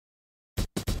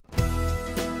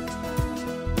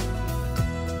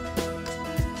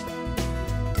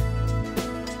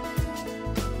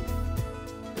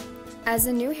As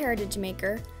a new heritage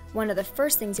maker, one of the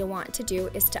first things you'll want to do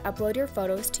is to upload your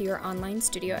photos to your online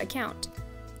studio account.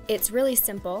 It's really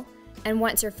simple, and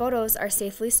once your photos are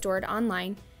safely stored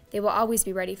online, they will always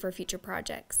be ready for future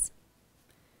projects.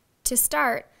 To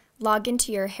start, log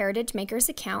into your Heritage Makers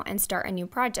account and start a new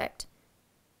project.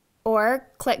 Or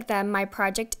click the My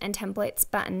Project and Templates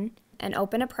button and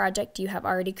open a project you have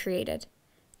already created.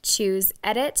 Choose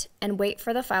Edit and wait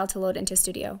for the file to load into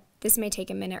Studio. This may take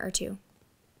a minute or two.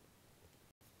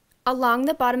 Along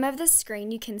the bottom of the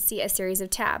screen, you can see a series of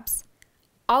tabs.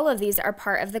 All of these are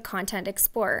part of the Content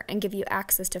Explorer and give you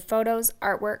access to photos,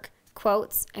 artwork,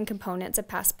 quotes, and components of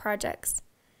past projects.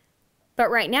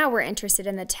 But right now we're interested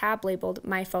in the tab labeled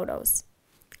My Photos.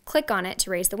 Click on it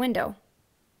to raise the window.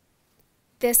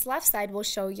 This left side will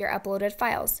show your uploaded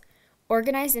files,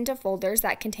 organized into folders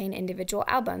that contain individual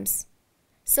albums.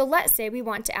 So let's say we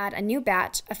want to add a new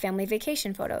batch of family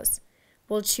vacation photos.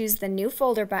 We'll choose the New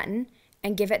Folder button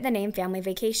and give it the name Family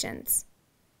Vacations.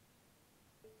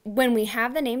 When we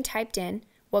have the name typed in,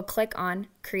 we'll click on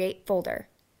Create Folder.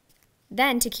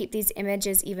 Then, to keep these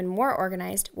images even more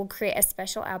organized, we'll create a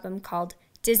special album called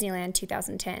Disneyland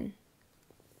 2010.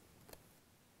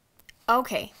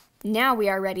 Okay, now we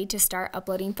are ready to start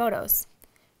uploading photos.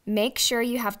 Make sure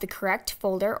you have the correct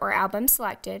folder or album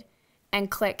selected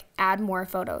and click Add More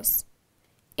Photos.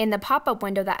 In the pop-up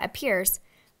window that appears,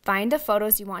 find the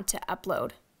photos you want to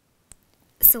upload.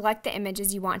 Select the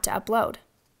images you want to upload.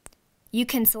 You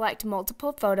can select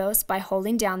multiple photos by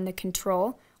holding down the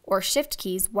Control or Shift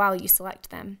keys while you select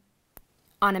them.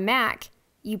 On a Mac,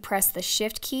 you press the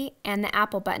Shift key and the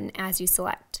Apple button as you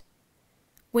select.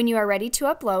 When you are ready to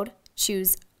upload,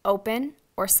 choose Open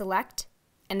or Select,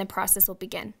 and the process will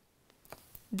begin.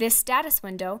 This status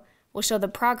window will show the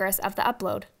progress of the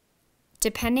upload.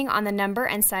 Depending on the number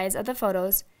and size of the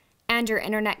photos and your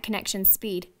internet connection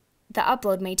speed, the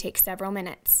upload may take several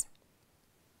minutes.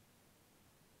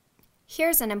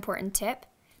 Here's an important tip.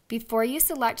 Before you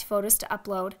select photos to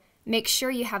upload, make sure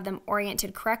you have them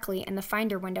oriented correctly in the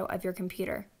Finder window of your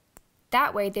computer.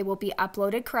 That way they will be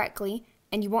uploaded correctly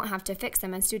and you won't have to fix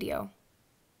them in Studio.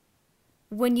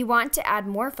 When you want to add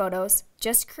more photos,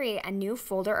 just create a new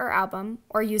folder or album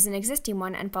or use an existing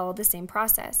one and follow the same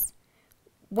process.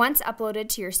 Once uploaded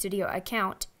to your Studio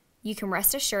account, you can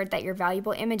rest assured that your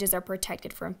valuable images are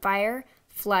protected from fire,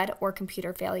 flood, or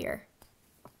computer failure.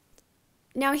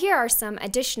 Now here are some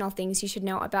additional things you should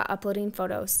know about uploading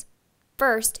photos.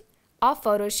 First, all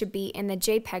photos should be in the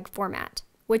JPEG format,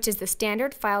 which is the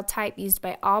standard file type used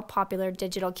by all popular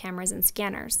digital cameras and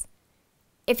scanners.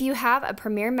 If you have a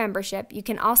Premiere membership, you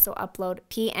can also upload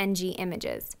PNG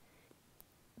images.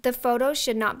 The photos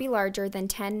should not be larger than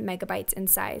 10 megabytes in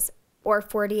size, or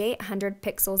 4,800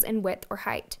 pixels in width or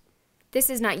height. This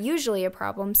is not usually a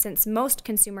problem since most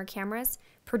consumer cameras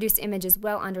produce images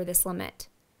well under this limit.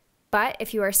 But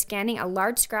if you are scanning a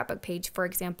large scrapbook page, for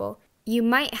example, you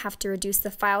might have to reduce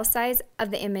the file size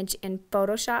of the image in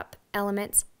Photoshop,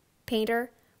 Elements,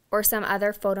 Painter, or some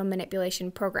other photo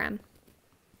manipulation program.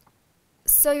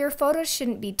 So your photos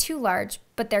shouldn't be too large,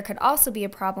 but there could also be a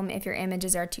problem if your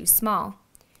images are too small.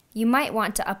 You might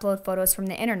want to upload photos from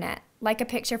the internet, like a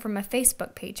picture from a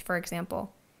Facebook page, for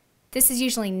example. This is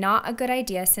usually not a good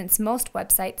idea since most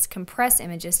websites compress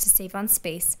images to save on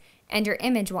space and your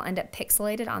image will end up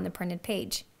pixelated on the printed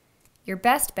page. Your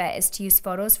best bet is to use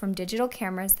photos from digital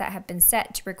cameras that have been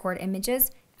set to record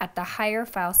images at the higher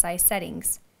file size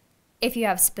settings. If you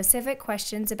have specific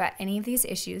questions about any of these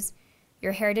issues,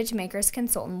 your Heritage Makers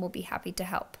consultant will be happy to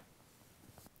help.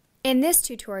 In this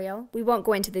tutorial, we won't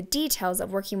go into the details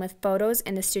of working with photos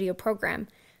in the Studio program,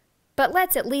 but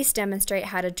let's at least demonstrate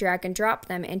how to drag and drop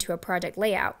them into a project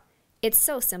layout. It's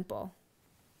so simple.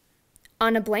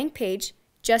 On a blank page,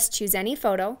 just choose any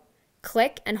photo,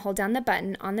 click and hold down the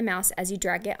button on the mouse as you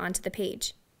drag it onto the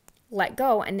page. Let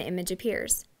go and the image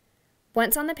appears.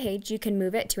 Once on the page, you can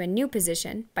move it to a new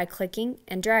position by clicking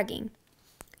and dragging.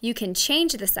 You can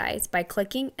change the size by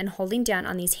clicking and holding down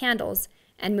on these handles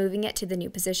and moving it to the new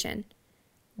position.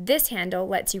 This handle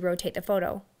lets you rotate the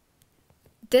photo.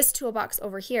 This toolbox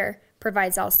over here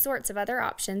provides all sorts of other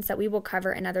options that we will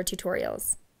cover in other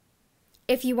tutorials.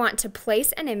 If you want to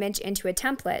place an image into a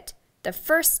template, the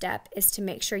first step is to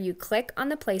make sure you click on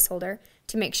the placeholder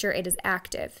to make sure it is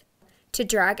active. To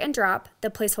drag and drop, the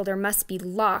placeholder must be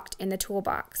locked in the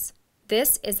toolbox.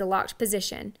 This is the locked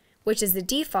position, which is the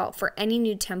default for any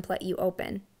new template you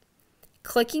open.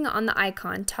 Clicking on the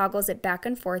icon toggles it back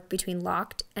and forth between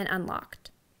locked and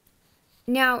unlocked.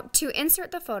 Now, to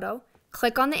insert the photo,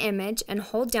 click on the image and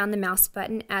hold down the mouse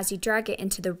button as you drag it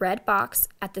into the red box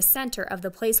at the center of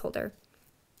the placeholder.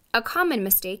 A common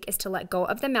mistake is to let go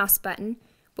of the mouse button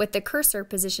with the cursor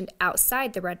positioned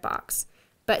outside the red box,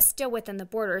 but still within the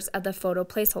borders of the photo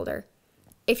placeholder.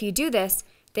 If you do this,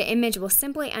 the image will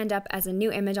simply end up as a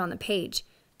new image on the page,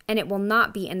 and it will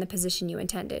not be in the position you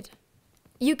intended.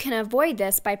 You can avoid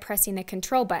this by pressing the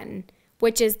Control button,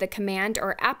 which is the Command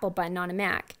or Apple button on a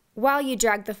Mac, while you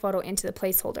drag the photo into the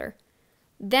placeholder.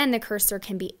 Then the cursor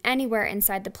can be anywhere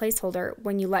inside the placeholder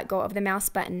when you let go of the mouse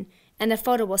button, and the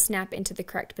photo will snap into the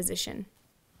correct position.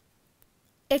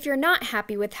 If you're not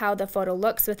happy with how the photo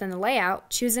looks within the layout,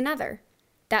 choose another.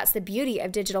 That's the beauty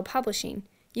of digital publishing.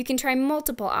 You can try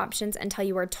multiple options until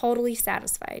you are totally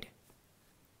satisfied.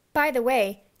 By the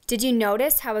way, did you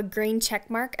notice how a green check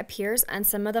mark appears on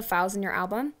some of the files in your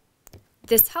album?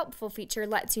 This helpful feature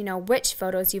lets you know which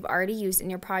photos you've already used in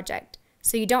your project,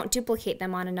 so you don't duplicate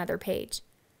them on another page.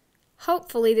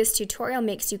 Hopefully this tutorial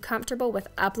makes you comfortable with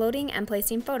uploading and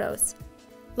placing photos.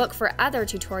 Look for other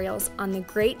tutorials on the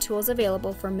great tools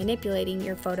available for manipulating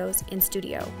your photos in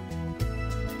Studio.